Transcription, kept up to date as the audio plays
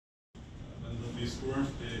the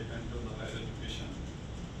students, they enter the higher education.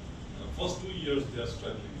 First 2 years they are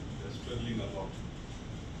struggling a lot.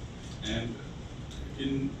 And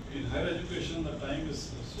in higher education, the time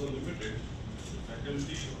is so limited. The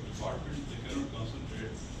faculty or department, they cannot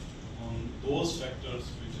concentrate on those factors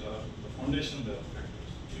which are the foundation level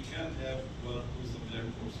factors. We can have 1 or 2 subject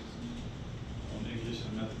courses on English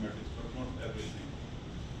and mathematics, but not everything.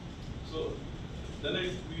 So then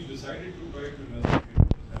we decided to try to investigate what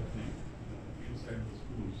is happening inside the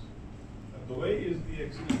schools. Dubai is the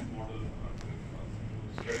excellent model to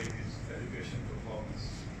study this education performance.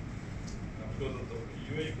 Because of the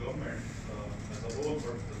UAE government as a whole,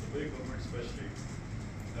 but the Dubai government especially,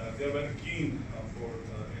 they are very keen for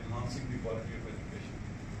enhancing the quality of education.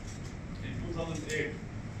 In 2008,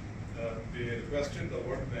 they requested the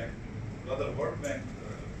World Bank,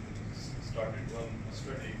 started one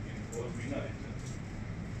study in whole MENA region,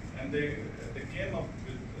 and they came up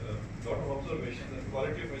with a lot of observations that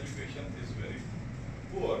quality of education is very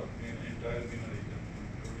poor in entire MENA region,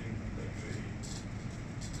 including the UAE.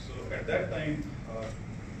 So at that time,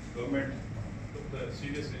 government took the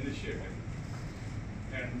serious initiative,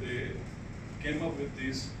 and they came up with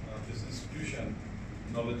this institution,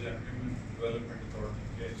 Knowledge and Human Development Authority,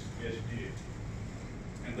 KHDA.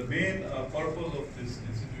 And the main purpose of this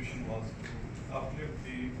institution was to uplift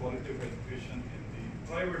the quality of education in the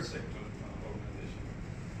private sector organization,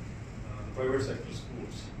 the private sector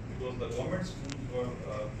schools, because the government schools were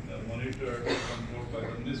monitored and controlled by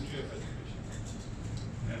the Ministry of Education.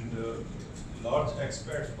 And large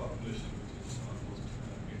expat population, which is almost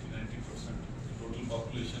 80–90% of the total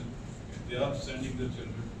population, they are sending their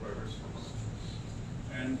children to private schools.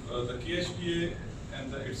 And the KHDA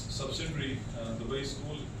and its subsidiary, Dubai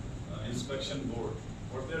School Inspection Board,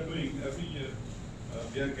 what they are doing every year,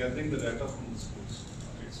 they are gathering the data from the schools.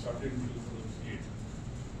 It started in 2008.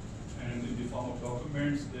 And in the form of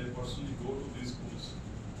documents, they personally go to these schools.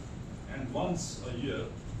 And once a year,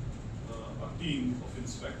 a team of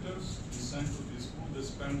inspectors is sent to the school. They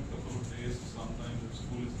spend a couple of days, sometimes the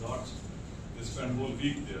school is large, they spend a whole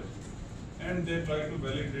week there. And they try to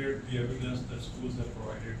validate the evidence that schools have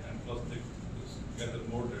provided, and plus they gather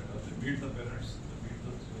more data. They meet the parents, they meet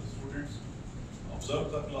the students,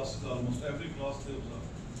 observe the classes, almost every class they observe,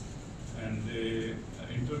 and they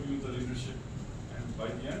interview the leadership. And by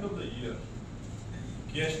the end of the year,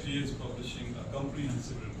 KHD is publishing a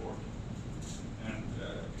comprehensive report, and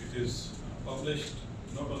it is published,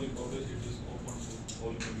 not only published, it is open to the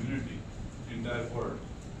whole community, entire world.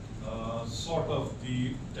 Sort of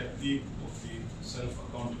the technique of the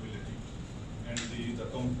self-accountability and the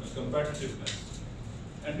competitiveness.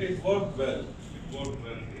 And it worked well.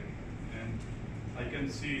 And I can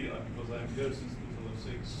see, because I'm here since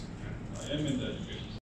 2006, and I am in the education